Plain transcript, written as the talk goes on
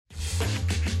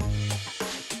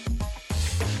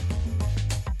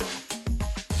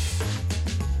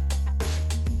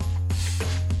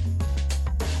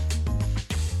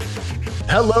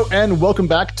Hello and welcome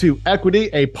back to Equity,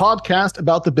 a podcast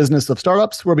about the business of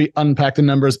startups where we unpack the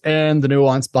numbers and the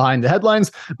nuance behind the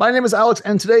headlines. My name is Alex,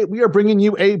 and today we are bringing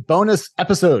you a bonus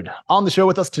episode. On the show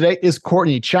with us today is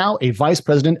Courtney Chow, a vice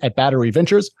president at Battery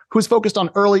Ventures, who's focused on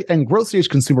early and growth stage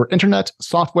consumer internet,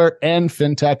 software, and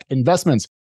fintech investments.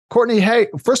 Courtney, hey,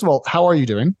 first of all, how are you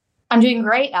doing? I'm doing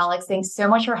great, Alex. Thanks so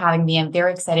much for having me. I'm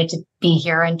very excited to be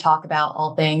here and talk about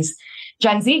all things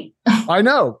Gen Z. I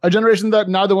know, a generation that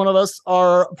neither one of us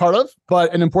are part of,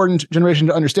 but an important generation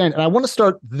to understand. And I want to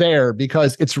start there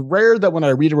because it's rare that when I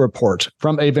read a report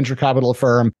from a venture capital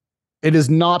firm, it is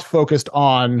not focused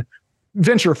on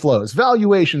venture flows,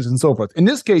 valuations, and so forth. In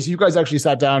this case, you guys actually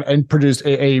sat down and produced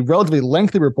a relatively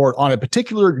lengthy report on a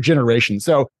particular generation.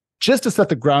 So just to set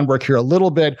the groundwork here a little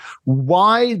bit,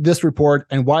 why this report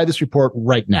and why this report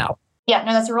right now? Yeah,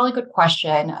 no, that's a really good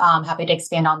question. Happy to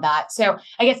expand on that. So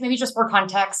I guess maybe just for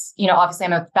context, obviously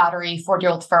I'm a Battery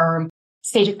 40-year-old firm,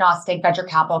 stage agnostic, venture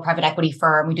capital, private equity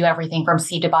firm. We do everything from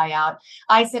seed to buyout.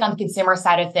 I sit on the consumer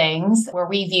side of things where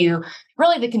we view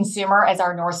really the consumer as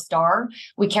our North Star.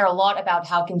 We care a lot about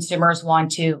how consumers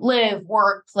want to live,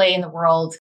 work, play in the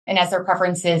world. And as their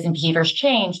preferences and behaviors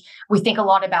change, we think a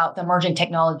lot about the emerging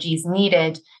technologies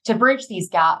needed to bridge these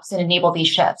gaps and enable these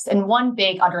shifts. And one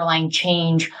big underlying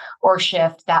change or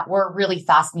shift that we're really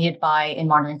fascinated by and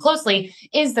monitoring closely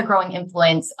is the growing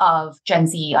influence of Gen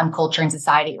Z on culture and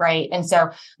society, right? And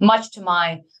so much to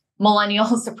my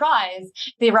millennial surprise,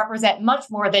 they represent much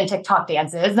more than TikTok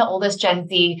dances. The oldest Gen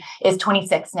Z is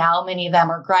 26 now. Many of them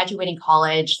are graduating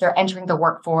college. They're entering the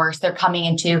workforce. They're coming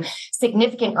into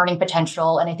significant earning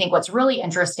potential. And I think what's really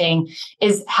interesting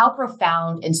is how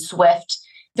profound and swift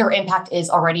their impact is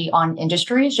already on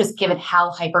industries, just given how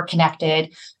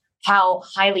hyper-connected, how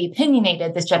highly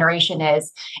opinionated this generation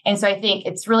is. And so I think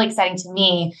it's really exciting to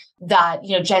me that,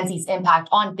 Gen Z's impact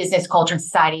on business, culture, and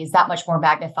society is that much more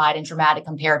magnified and dramatic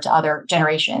compared to other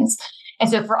generations.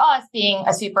 And so for us, being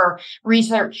a super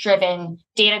research-driven,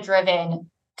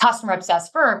 data-driven,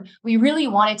 customer-obsessed firm, we really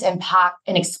wanted to impact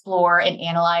and explore and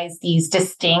analyze these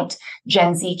distinct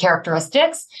Gen Z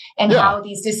characteristics and how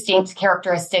these distinct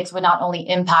characteristics would not only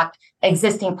impact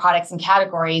existing products and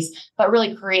categories, but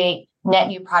really create net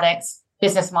new products,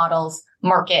 business models,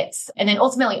 markets, and then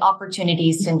ultimately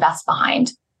opportunities to invest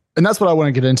behind. And that's what I want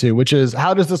to get into, which is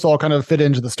how does this all kind of fit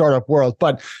into the startup world?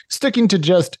 But sticking to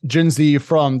just Gen Z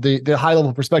from the high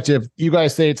level perspective, you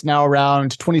guys say it's now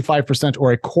around 25%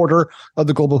 or a quarter of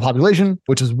the global population,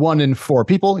 which is 1 in 4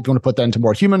 people. If you want to put that into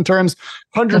more human terms,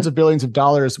 hundreds of billions of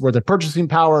dollars worth of purchasing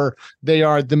power. They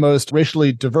are the most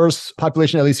racially diverse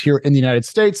population, at least here in the United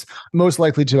States, most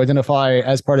likely to identify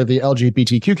as part of the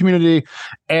LGBTQ community.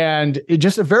 And it's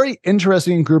just a very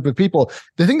interesting group of people.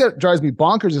 The thing that drives me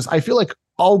bonkers is I feel like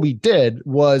all we did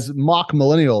was mock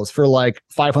millennials for like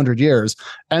 500 years.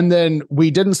 And then we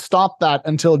didn't stop that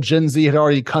until Gen Z had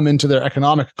already come into their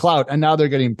economic clout, and now they're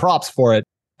getting props for it.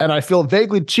 And I feel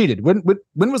vaguely cheated. When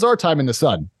was our time in the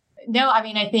sun? No,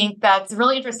 I think that's a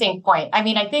really interesting point. I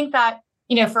think that,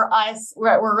 for us,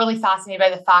 we're really fascinated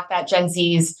by the fact that Gen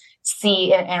Zs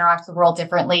see and interact with the world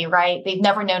differently, right? They've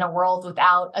never known a world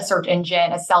without a search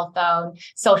engine, a cell phone,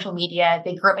 social media.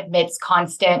 They grew up amidst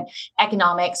constant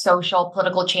economic, social,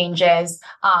 political changes,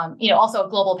 also a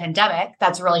global pandemic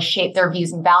that's really shaped their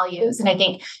views and values. And I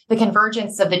think the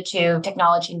convergence of the two,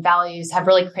 technology and values, have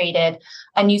really created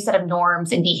a new set of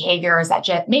norms and behaviors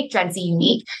that make Gen Z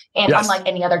unique and unlike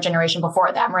any other generation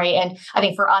before them, right? And I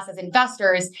think for us as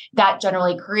investors, that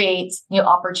generally creates new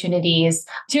opportunities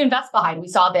to invest behind. We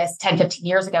saw this 10, 15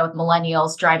 years ago with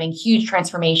millennials driving huge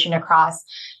transformation across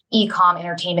e-com,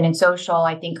 entertainment, and social.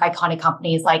 I think iconic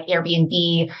companies like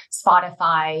Airbnb,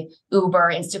 Spotify,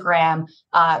 Uber, Instagram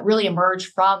really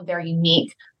emerged from their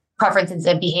unique preferences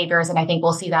and behaviors. And I think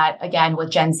we'll see that again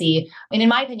with Gen Z. And in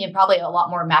my opinion, probably a lot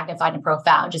more magnified and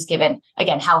profound, just given,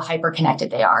 again, how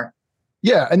hyper-connected they are.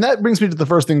 Yeah. And that brings me to the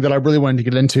first thing that I really wanted to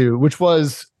get into, which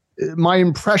was my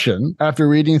impression after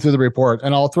reading through the report,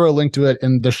 and I'll throw a link to it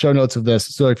in the show notes of this.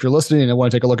 So if you're listening and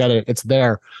want to take a look at it, it's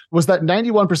there, was that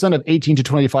 91% of 18 to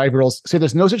 25-year-olds say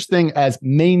there's no such thing as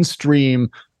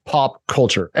mainstream pop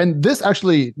culture. And this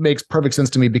actually makes perfect sense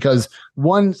to me because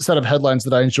one set of headlines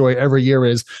that I enjoy every year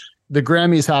is the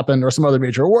Grammys happened or some other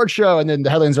major award show. And then the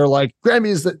headlines are like,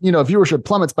 Grammys, viewership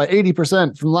plummets by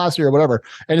 80% from last year or whatever.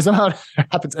 And somehow it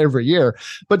happens every year.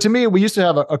 But to me, we used to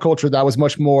have a culture that was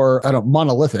much more,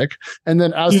 monolithic. And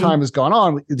then as time has gone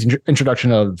on, with the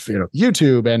introduction of,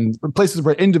 YouTube and places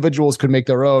where individuals could make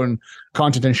their own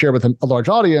content and share with a large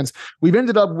audience, we've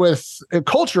ended up with a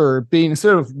culture being,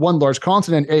 instead of one large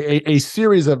continent, a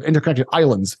series of interconnected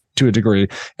islands to a degree.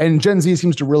 And Gen Z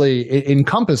seems to really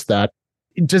encompass that.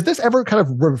 Does this ever kind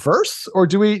of reverse, or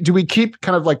do we keep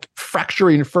kind of like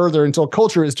fracturing further until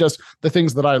culture is just the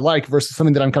things that I like versus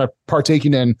something that I'm kind of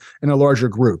partaking in a larger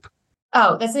group?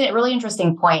 Oh, that's a really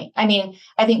interesting point. I mean,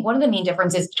 I think one of the main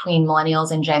differences between millennials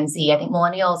and Gen Z, I think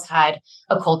millennials had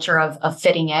a culture of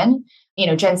fitting in.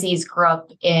 Gen Zs grew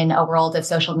up in a world of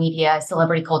social media,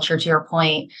 celebrity culture, to your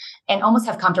point, and almost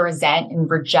have come to resent and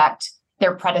reject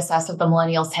their predecessor, the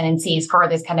millennials' tendencies for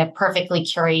this kind of perfectly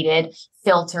curated,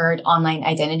 filtered online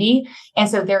identity. And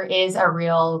so there is a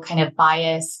real kind of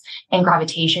bias and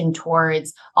gravitation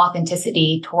towards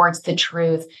authenticity, towards the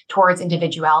truth, towards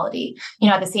individuality.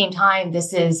 At the same time,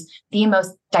 this is the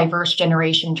most diverse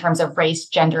generation in terms of race,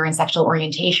 gender, and sexual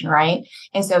orientation, right?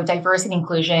 And so diversity and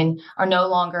inclusion are no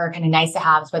longer kind of nice to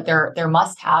haves, but they're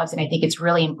must haves. And I think it's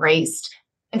really embraced.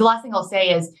 And the last thing I'll say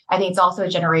is, I think it's also a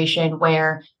generation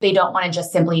where they don't want to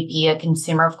just simply be a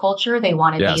consumer of culture. They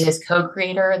want to be this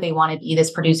co-creator. They want to be this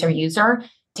producer user.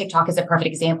 TikTok is a perfect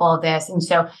example of this. And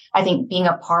so I think being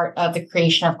a part of the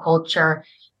creation of culture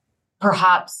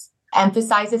perhaps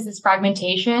emphasizes this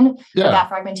fragmentation. Yeah. But that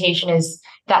fragmentation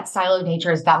that siloed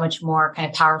nature is that much more kind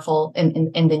of powerful in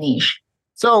the niche.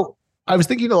 So I was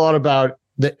thinking a lot about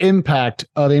the impact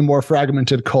of a more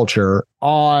fragmented culture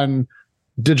on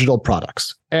digital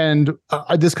products. And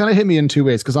this kind of hit me in two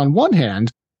ways, because on one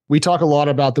hand, we talk a lot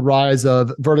about the rise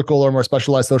of vertical or more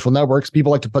specialized social networks.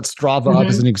 People like to put Strava up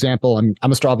as an example. I'm a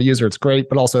Strava user. It's great,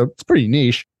 but also it's pretty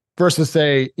niche versus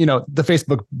say, the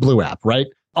Facebook Blue app, right?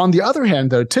 On the other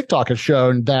hand, though, TikTok has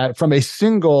shown that from a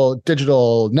single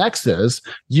digital nexus,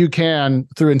 you can,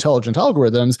 through intelligent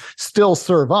algorithms, still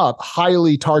serve up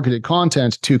highly targeted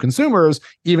content to consumers,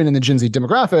 even in the Gen Z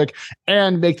demographic,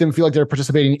 and make them feel like they're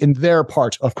participating in their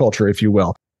part of culture, if you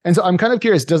will. And so I'm kind of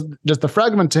curious, does the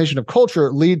fragmentation of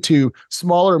culture lead to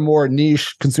smaller, more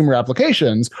niche consumer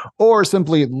applications, or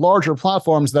simply larger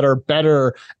platforms that are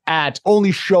better at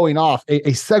only showing off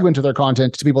a segment of their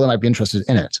content to people that might be interested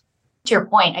in it? To your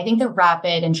point, I think the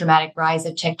rapid and dramatic rise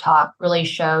of TikTok really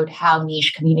showed how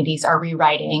niche communities are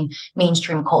rewriting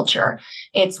mainstream culture.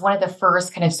 It's one of the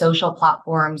first kind of social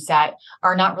platforms that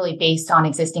are not really based on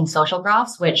existing social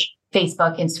graphs, which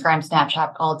Facebook, Instagram,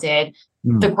 Snapchat all did.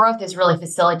 The growth is really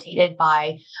facilitated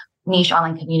by niche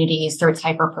online communities through its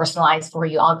hyper-personalized For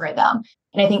You algorithm.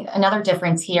 And I think another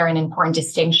difference here, an important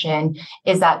distinction,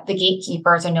 is that the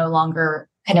gatekeepers are no longer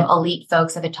kind of elite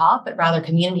folks at the top, but rather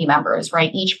community members, right?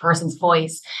 Each person's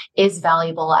voice is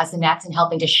valuable as the next in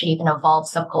helping to shape and evolve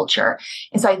subculture.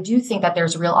 And so I do think that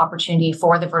there's a real opportunity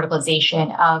for the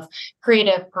verticalization of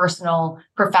creative, personal,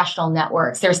 professional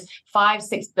networks. There's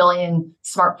 5-6 billion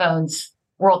smartphones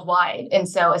worldwide. And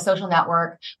so a social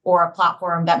network or a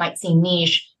platform that might seem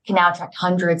niche can now attract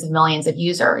hundreds of millions of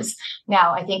users.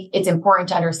 Now, I think it's important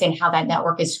to understand how that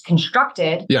network is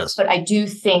constructed. Yes. But I do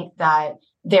think that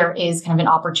there is kind of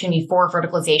an opportunity for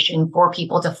verticalization for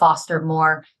people to foster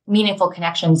more meaningful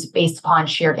connections based upon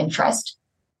shared interest.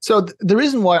 So the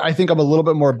reason why I think I'm a little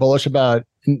bit more bullish about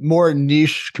more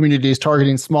niche communities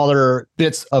targeting smaller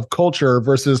bits of culture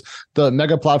versus the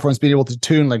mega platforms being able to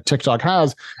tune like TikTok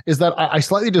has is that I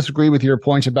slightly disagree with your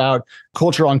point about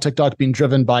culture on TikTok being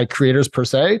driven by creators per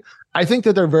se. I think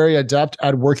that they're very adept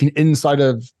at working inside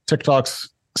of TikTok's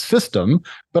system,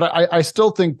 but I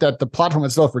still think that the platform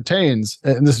itself retains,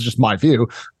 and this is just my view,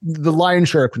 the lion's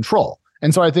share of control.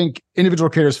 And so I think individual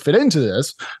creators fit into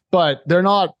this, but they're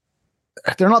not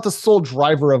the sole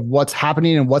driver of what's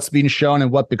happening and what's being shown and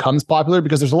what becomes popular,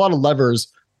 because there's a lot of levers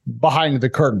behind the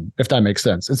curtain, if that makes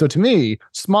sense. And so to me,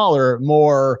 smaller,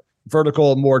 more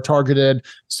vertical, more targeted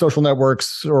social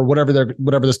networks or whatever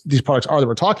these products are that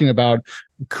we're talking about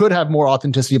could have more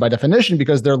authenticity by definition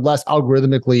because they're less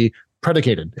algorithmically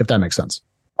predicated, if that makes sense.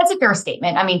 That's a fair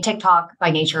statement. I mean, TikTok by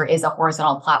nature is a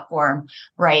horizontal platform,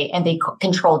 right? And they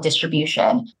control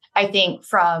distribution. I think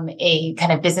from a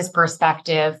kind of business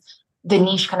perspective, the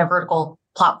niche kind of vertical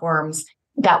platforms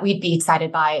that we'd be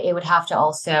excited by, it would have to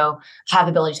also have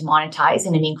the ability to monetize in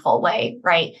a meaningful way,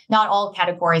 right? Not all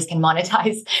categories can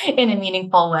monetize in a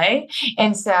meaningful way.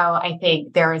 And so I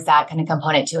think there is that kind of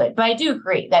component to it. But I do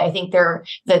agree that I think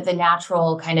the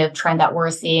natural kind of trend that we're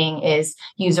seeing is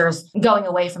users going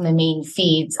away from the main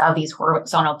feeds of these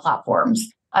horizontal platforms.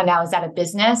 Now, is that a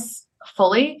business?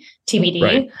 Fully TBD,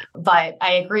 right. But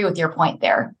I agree with your point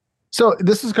there. So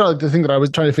this is kind of like the thing that I was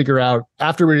trying to figure out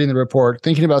after reading the report,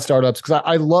 thinking about startups, because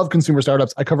I love consumer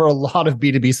startups. I cover a lot of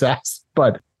B2B SaaS,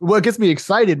 but what gets me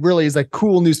excited really is like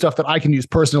cool new stuff that I can use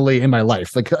personally in my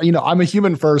life. Like, I'm a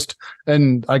human first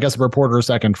and I guess a reporter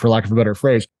second, for lack of a better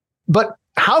phrase. But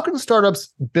how can startups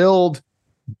build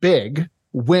big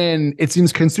when it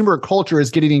seems consumer culture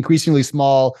is getting increasingly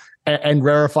small and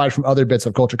rarefied from other bits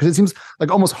of culture? Because it seems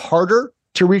like almost harder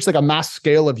to reach like a mass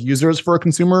scale of users for a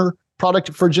consumer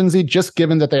product for Gen Z, just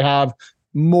given that they have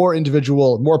more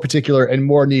individual, more particular, and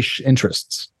more niche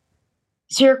interests.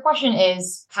 So your question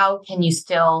is, how can you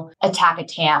still attack a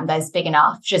TAM that is big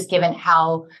enough, just given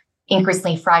how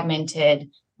increasingly fragmented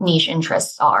niche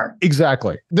interests are?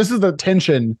 Exactly. This is the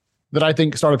tension that I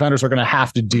think startup founders are going to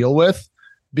have to deal with,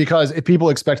 because if people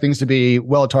expect things to be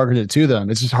well targeted to them,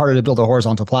 it's just harder to build a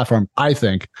horizontal platform, I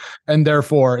think. And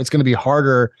therefore, it's going to be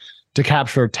harder to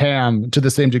capture TAM to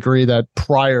the same degree that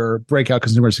prior breakout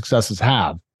consumer successes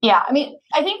have. Yeah, I mean,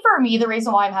 I think for me, the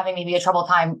reason why I'm having maybe a trouble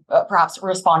time perhaps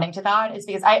responding to that is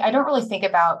because I don't really think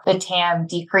about the TAM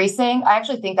decreasing. I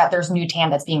actually think that there's new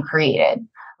TAM that's being created,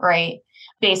 right?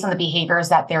 Based on the behaviors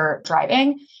that they're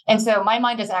driving. And so my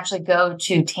mind doesn't actually go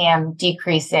to TAM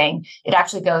decreasing. It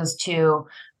actually goes to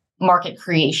market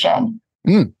creation.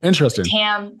 Interesting.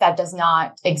 TAM that does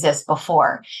not exist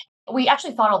before. We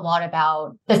actually thought a lot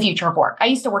about the future of work. I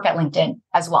used to work at LinkedIn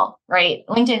as well, right?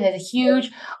 LinkedIn is a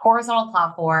huge horizontal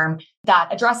platform that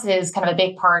addresses kind of a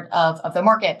big part of the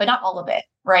market, but not all of it,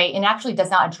 right? And actually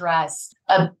does not address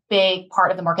a big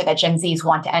part of the market that Gen Zs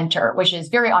want to enter, which is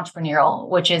very entrepreneurial,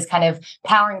 which is kind of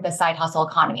powering the side hustle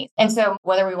economy. And so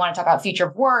whether we want to talk about future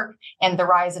of work and the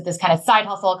rise of this kind of side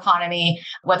hustle economy,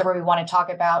 whether we want to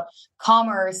talk about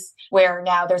commerce, where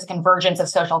now there's a convergence of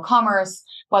social commerce,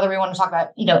 whether we want to talk about,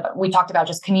 we talked about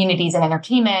just communities and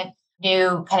entertainment,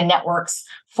 new kind of networks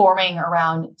forming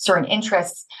around certain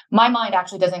interests, my mind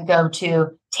actually doesn't go to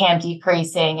TAM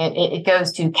decreasing. It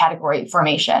goes to category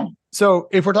formation. So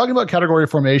if we're talking about category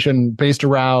formation based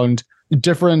around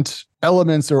different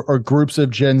elements or groups of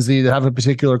Gen Z that have a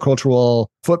particular cultural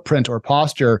footprint or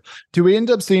posture, do we end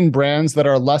up seeing brands that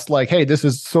are less like, hey, this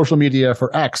is social media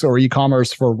for X or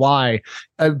e-commerce for Y,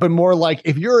 but more like,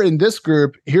 if you're in this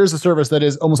group, here's a service that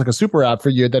is almost like a super app for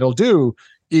you that'll do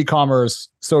e-commerce,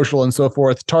 social, and so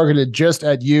forth, targeted just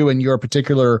at you and your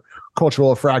particular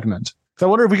cultural fragment. So I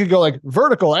wonder if we could go like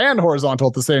vertical and horizontal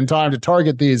at the same time to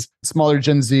target these smaller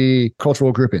Gen Z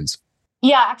cultural groupings.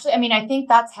 Yeah, actually, I mean, I think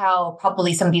that's how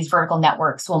probably some of these vertical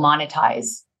networks will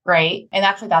monetize, right? And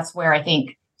actually, that's where I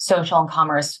think social and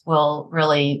commerce will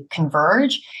really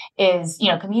converge is,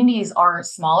 communities are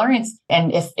smaller.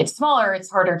 And if it's smaller,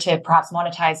 it's harder to perhaps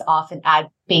monetize off an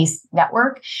ad-based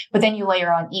network. But then you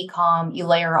layer on e-com, you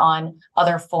layer on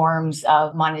other forms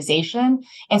of monetization.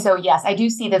 And so, yes, I do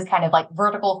see this kind of like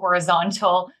vertical,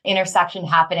 horizontal intersection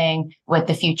happening with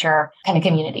the future kind of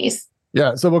communities.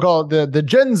 Yeah. So we'll call it the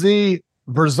Gen Z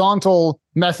horizontal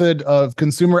method of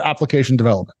consumer application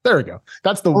development. There we go.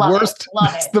 That's the worst.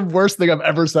 That's the worst thing I've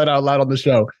ever said out loud on the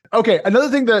show. Okay. Another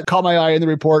thing that caught my eye in the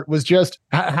report was just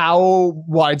how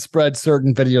widespread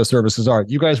certain video services are.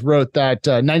 You guys wrote that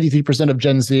 93% of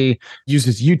Gen Z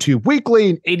uses YouTube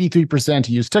weekly and 83%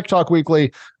 use TikTok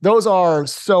weekly. Those are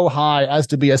so high as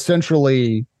to be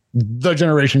essentially the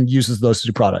generation uses those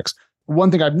two products.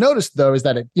 One thing I've noticed though is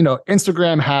that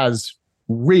Instagram has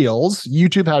Reels,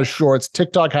 YouTube has Shorts,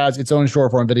 TikTok has its own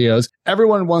short form videos.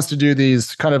 Everyone wants to do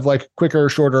these kind of like quicker,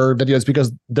 shorter videos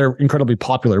because they're incredibly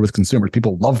popular with consumers.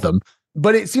 People love them.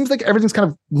 But it seems like everything's kind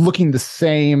of looking the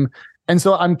same. And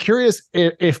so I'm curious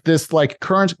if this like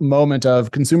current moment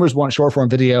of consumers want short form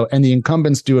video and the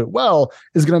incumbents do it well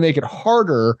is going to make it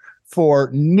harder for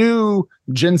new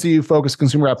Gen Z focused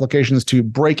consumer applications to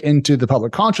break into the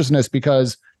public consciousness,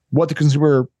 because what the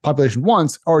consumer population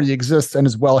wants already exists and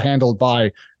is well handled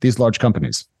by these large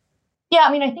companies. Yeah,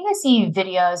 I mean, I think I see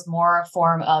video as more a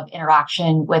form of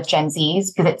interaction with Gen Zs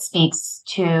because it speaks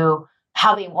to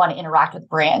how they want to interact with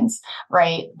brands,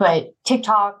 right? But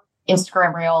TikTok,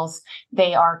 Instagram Reels,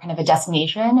 they are kind of a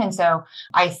destination. And so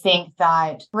I think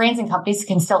that brands and companies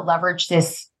can still leverage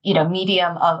this,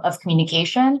 medium of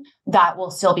communication that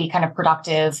will still be kind of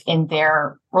productive in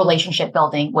their relationship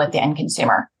building with the end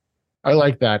consumer. I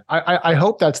like that. I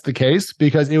hope that's the case,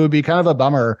 because it would be kind of a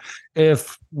bummer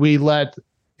if we let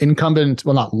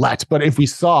if we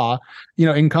saw,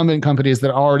 incumbent companies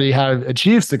that already have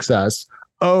achieved success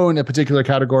own a particular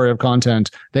category of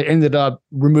content that ended up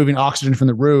removing oxygen from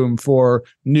the room for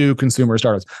new consumer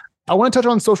startups. I want to touch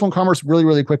on social and commerce really,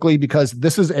 really quickly, because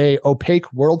this is a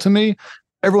opaque world to me.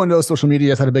 Everyone knows social media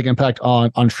has had a big impact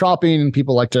on shopping, and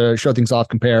people like to show things off,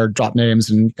 compare, drop names,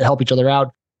 and help each other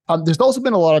out. There's also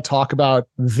been a lot of talk about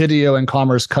video and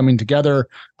commerce coming together.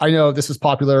 I know this is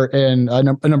popular in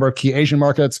a number of key Asian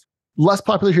markets, less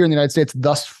popular here in the United States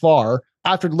thus far.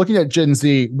 After looking at Gen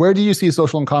Z, where do you see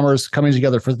social and commerce coming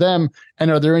together for them?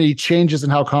 And are there any changes in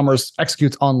how commerce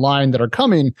executes online that are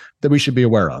coming that we should be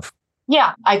aware of?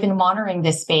 Yeah, I've been monitoring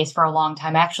this space for a long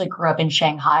time. I actually grew up in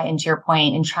Shanghai. And to your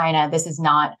point, in China, this is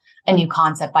not a new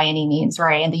concept by any means,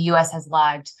 right? And the US has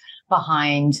lagged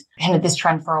behind kind of this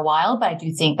trend for a while. But I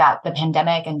do think that the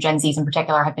pandemic and Gen Zs in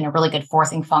particular have been a really good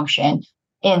forcing function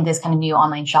in this kind of new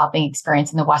online shopping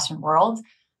experience in the Western world.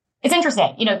 It's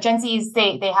interesting. Gen Zs,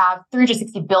 they have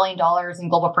 $360 billion in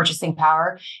global purchasing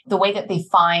power. The way that they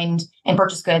find and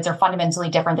purchase goods are fundamentally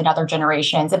different than other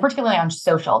generations, and particularly on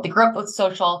social. They grew up with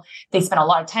social. They spend a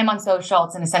lot of time on social.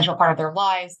 It's an essential part of their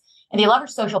lives. And they leverage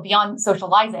social beyond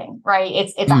socializing, right?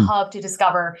 It's a hub to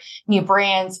discover new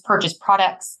brands, purchase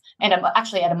products, and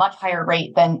actually at a much higher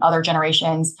rate than other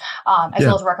generations, as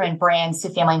well as recommend brands to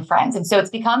family and friends. And so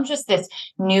it's become just this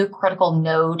new critical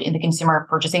node in the consumer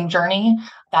purchasing journey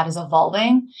that is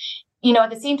evolving. At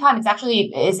the same time,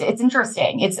 it's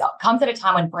interesting. It comes at a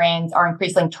time when brands are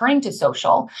increasingly turning to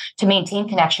social to maintain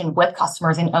connection with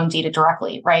customers and own data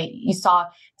directly, right? You saw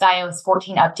iOS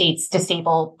 14 updates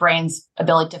disable brands'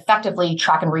 ability to effectively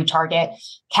track and retarget.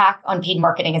 CAC on paid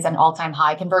marketing is at an all-time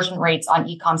high. Conversion rates on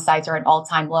e-com sites are at an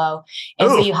all-time low. And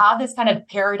so you have this kind of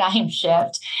paradigm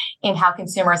shift in how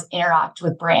consumers interact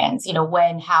with brands,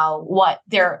 when, how, what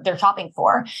they're shopping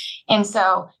for. And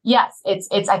so, yes,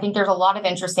 I think there's a lot of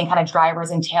interesting kind of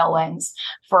drivers and tailwinds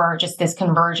for just this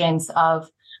convergence of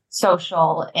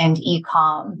social and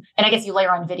e-com. And I guess you layer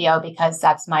on video because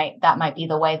that might be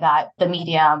the way that the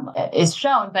medium is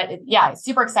shown. But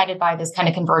super excited by this kind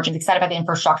of convergence, excited by the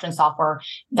infrastructure and software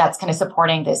that's kind of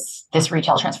supporting this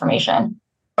retail transformation.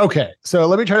 Okay. So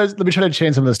let me try to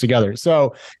chain some of this together.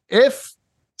 So if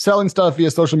selling stuff via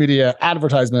social media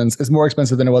advertisements is more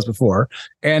expensive than it was before,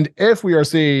 and if we are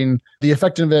seeing the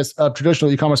effectiveness of traditional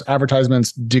e-commerce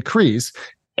advertisements decrease,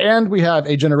 and we have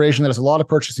a generation that has a lot of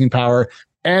purchasing power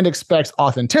and expects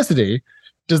authenticity,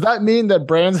 does that mean that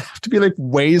brands have to be like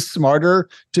way smarter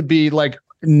to be like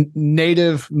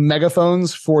native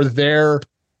megaphones for their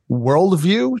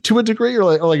worldview to a degree, or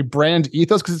like brand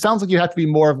ethos? Because it sounds like you have to be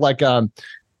more of like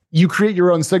you create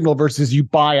your own signal versus you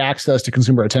buy access to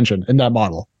consumer attention in that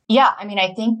model. Yeah, I mean,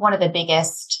 I think one of the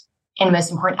biggest and most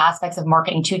important aspects of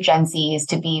marketing to Gen Z is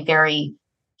to be very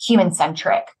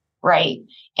human-centric, right?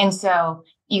 And so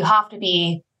you have to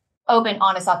be open,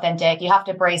 honest, authentic. You have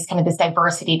to embrace kind of this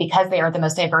diversity because they are the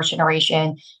most diverse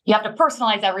generation. You have to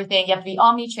personalize everything. You have to be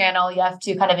omni-channel. You have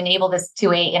to kind of enable this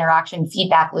two-way interaction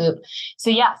feedback loop. So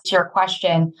yes, to your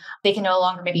question, they can no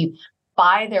longer maybe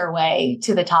buy their way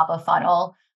to the top of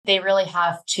funnel. They really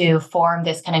have to form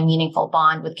this kind of meaningful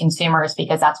bond with consumers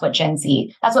because that's what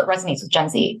resonates with Gen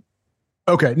Z.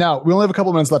 Okay, now we only have a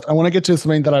couple minutes left. I want to get to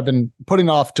something that I've been putting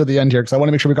off to the end here because I want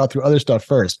to make sure we got through other stuff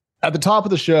first. At the top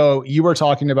of the show, you were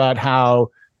talking about how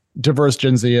diverse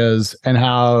Gen Z is and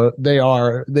how they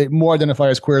more identify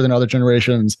as queer than other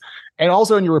generations. And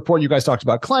also in your report, you guys talked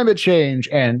about climate change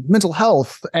and mental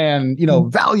health and,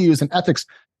 values and ethics.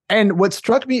 And what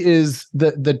struck me is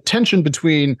the tension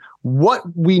between what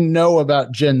we know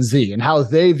about Gen Z and how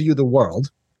they view the world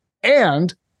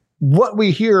and what we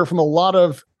hear from a lot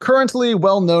of currently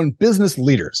well-known business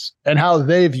leaders and how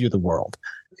they view the world.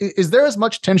 Is there as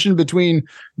much tension between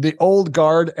the old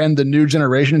guard and the new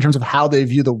generation in terms of how they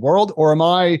view the world, or am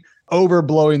I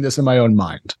overblowing this in my own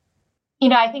mind?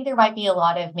 I think there might be a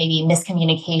lot of maybe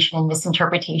miscommunication and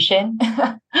misinterpretation.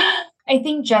 I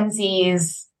think Gen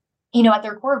Zs, at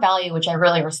their core value, which I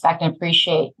really respect and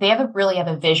appreciate, they really have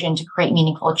a vision to create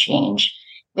meaningful change.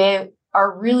 They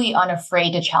are really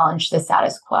unafraid to challenge the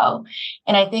status quo.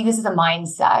 And I think this is a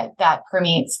mindset that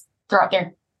permeates throughout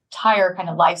their entire kind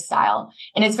of lifestyle.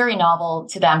 And it's very novel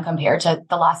to them compared to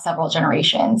the last several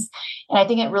generations. And I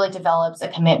think it really develops a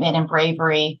commitment and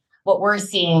bravery, what we're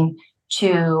seeing,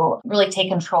 to really take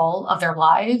control of their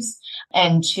lives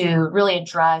and to really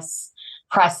address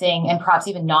pressing and perhaps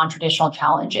even non-traditional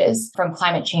challenges, from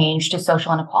climate change to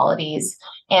social inequalities.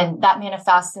 And that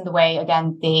manifests in the way,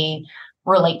 again, they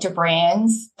relate to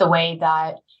brands, the way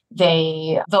that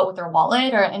they vote with their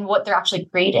wallet, and what they're actually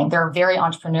creating. They're very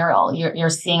entrepreneurial. You're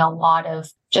seeing a lot of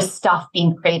just stuff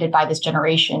being created by this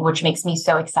generation, which makes me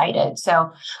so excited.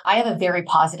 So I have a very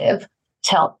positive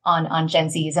tilt on Gen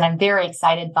Zs, and I'm very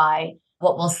excited by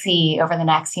what we'll see over the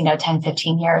next, 10,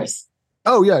 15 years.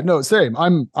 Oh yeah, no, same.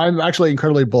 I'm actually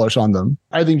incredibly bullish on them.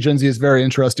 I think Gen Z is very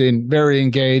interesting, very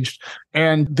engaged,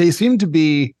 and they seem to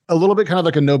be a little bit kind of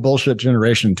like a no bullshit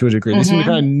generation to a degree. They seem to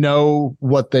kind of know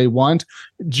what they want.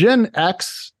 Gen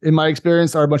X, in my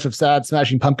experience, are a bunch of sad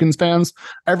Smashing Pumpkins fans.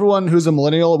 Everyone who's a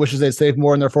millennial wishes they'd saved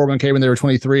more in their 401k when they were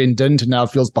 23 and didn't, and now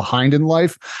feels behind in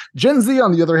life. Gen Z,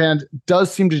 on the other hand,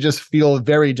 does seem to just feel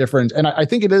very different. And I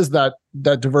think it is that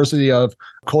diversity of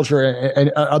culture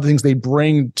and other things they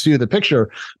bring to the picture.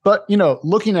 But,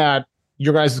 looking at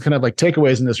your guys' kind of like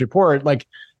takeaways in this report, like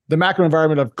the macro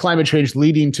environment of climate change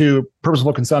leading to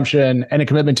purposeful consumption and a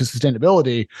commitment to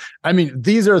sustainability. I mean,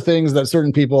 these are things that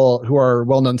certain people who are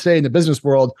well known today in the business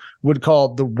world would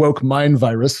call the woke mind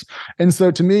virus. And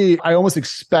so to me, I almost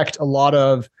expect a lot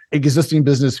of existing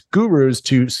business gurus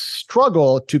to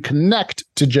struggle to connect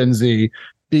to Gen Z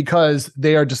because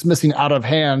they are dismissing out of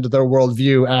hand their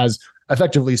worldview as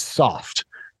effectively soft.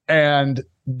 And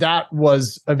that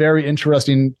was a very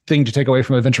interesting thing to take away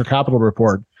from a venture capital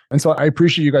report. And so I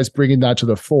appreciate you guys bringing that to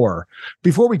the fore.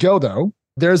 Before we go, though,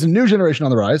 there's a new generation on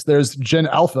the rise. There's Gen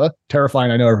Alpha, terrifying,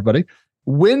 I know, everybody.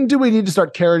 When do we need to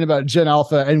start caring about Gen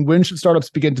Alpha, and when should startups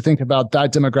begin to think about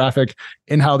that demographic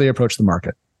in how they approach the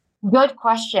market? Good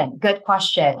question. Good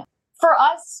question. For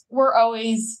us, we're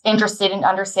always interested in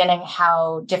understanding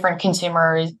how different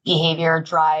consumer behavior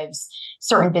drives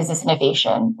certain business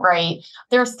innovation, right?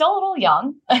 They're still a little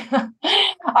young.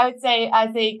 I would say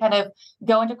as they kind of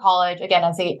go into college, again,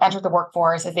 as they enter the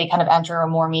workforce, as they kind of enter a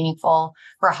more meaningful,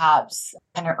 perhaps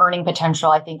kind of earning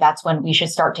potential, I think that's when we should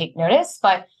start taking notice.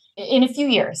 But in a few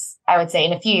years, I would say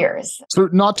in a few years. So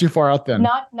not too far out then.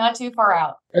 Not too far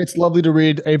out. It's lovely to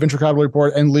read a venture capital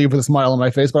report and leave with a smile on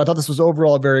my face, but I thought this was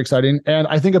overall very exciting. And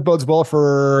I think it bodes well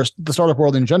for the startup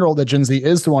world in general that Gen Z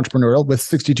is so entrepreneurial, with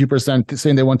 62%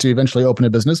 saying they want to eventually open a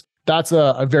business. That's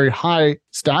a very high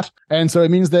stat. And so it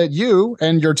means that you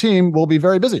and your team will be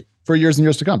very busy for years and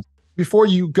years to come. Before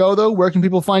you go, though, where can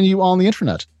people find you on the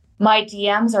internet? My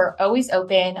DMs are always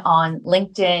open on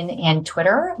LinkedIn and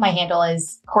Twitter. My handle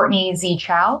is Courtney Z.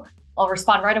 Chow. I'll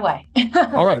respond right away.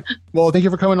 All right. Well, thank you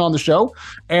for coming on the show.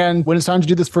 And when it's time to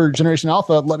do this for Generation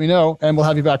Alpha, let me know and we'll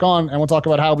have you back on and we'll talk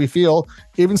about how we feel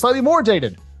even slightly more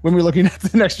dated when we're looking at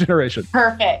the next generation.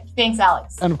 Perfect. Thanks,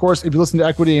 Alex. And of course, if you listen to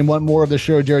Equity and want more of the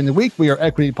show during the week, we are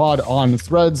Equity Pod on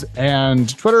Threads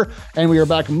and Twitter. And we are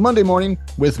back Monday morning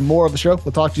with more of the show.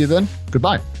 We'll talk to you then.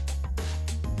 Goodbye.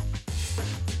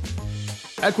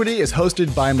 Equity is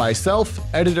hosted by myself,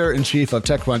 editor-in-chief of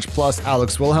TechCrunch Plus,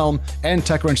 Alex Wilhelm, and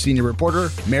TechCrunch senior reporter,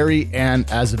 Mary Ann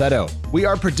Azevedo. We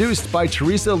are produced by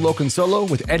Teresa Loconsolo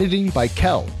with editing by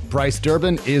Kel. Bryce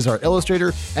Durbin is our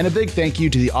illustrator, and a big thank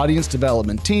you to the audience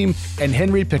development team and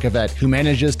Henry Picavet, who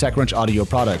manages TechCrunch audio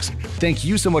products. Thank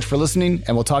you so much for listening,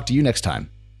 and we'll talk to you next time.